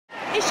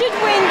they should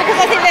win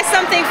because I think there's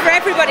something for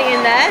everybody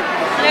in there.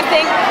 And I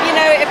think, you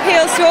know, it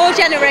appeals to all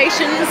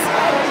generations.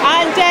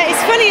 And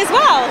it's funny as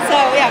well. So,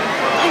 yeah,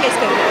 I think it's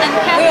good.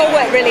 And we all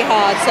work really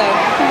hard, so.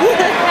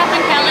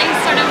 Kathleen Kelly,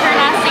 sort of her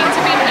last scene to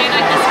be played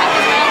out this week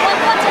as well.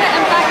 What sort of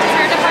impact is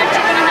her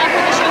departure going to have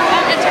for the show?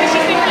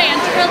 She's been really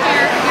integral to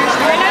your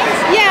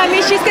storylines. Yeah, I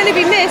mean, she's going to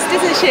be missed,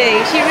 isn't she?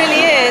 She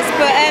really is.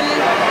 But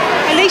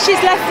at least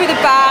she's left with a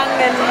bang,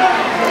 and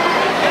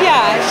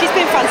yeah, she's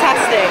been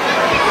fantastic.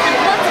 And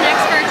what's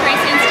next for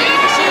Tracy and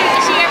Steve? Is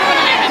she ever going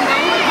to let him go?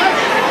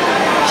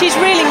 She's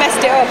really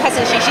messed it up,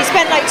 hasn't she? She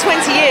spent like 20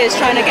 years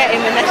trying to get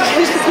him, and then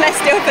she just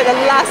messed it up at the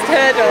last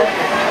hurdle.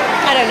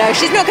 I don't know,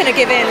 she's not going to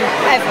give in,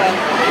 ever.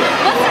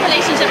 What's the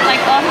relationship like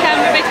off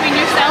camera between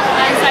yourself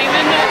and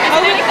Simon? Is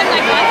it anything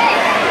like that?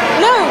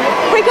 No,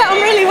 we get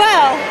on really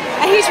well.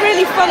 And he's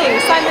really funny.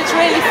 Simon's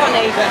really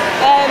funny.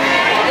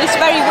 He's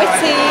very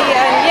witty,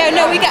 and yeah,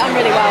 no, we get on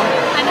really well.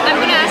 And I'm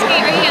going to ask you,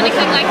 are you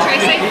anything like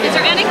Tracy? Is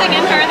there anything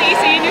in her that you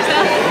see in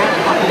yourself?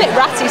 A bit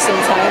ratty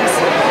sometimes.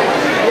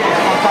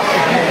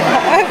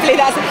 Hopefully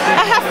that's...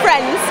 I have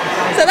friends,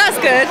 so that's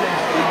good.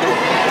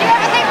 Do you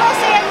ever think we'll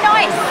see a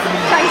nice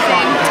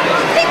Tracy?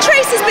 I think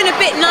Tracy's been a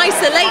bit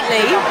nicer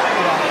lately.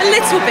 A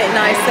little bit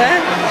nicer.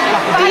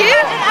 Do you?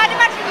 I'd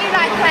imagine you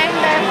like playing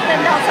the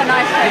not so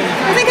nice thing.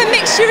 I think a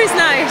mixture is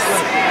nice.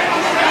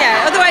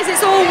 Yeah, otherwise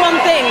it's all one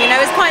thing, you know,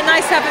 it's quite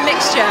nice to have a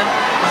mixture.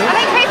 I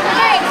think people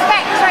do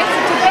expect Tracy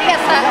to be a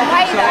certain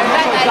way though,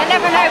 don't they? They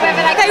never know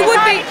whether they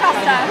would be.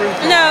 Toster.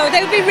 No,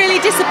 they would be really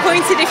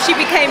disappointed if she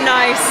became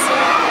nice.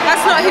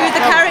 That's not who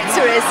the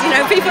character is, you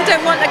know, people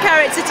don't want the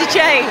character to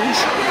change.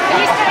 But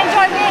you still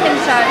enjoy being in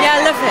the show? Yeah,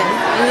 I love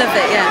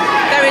it, yeah.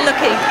 Very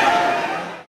lucky.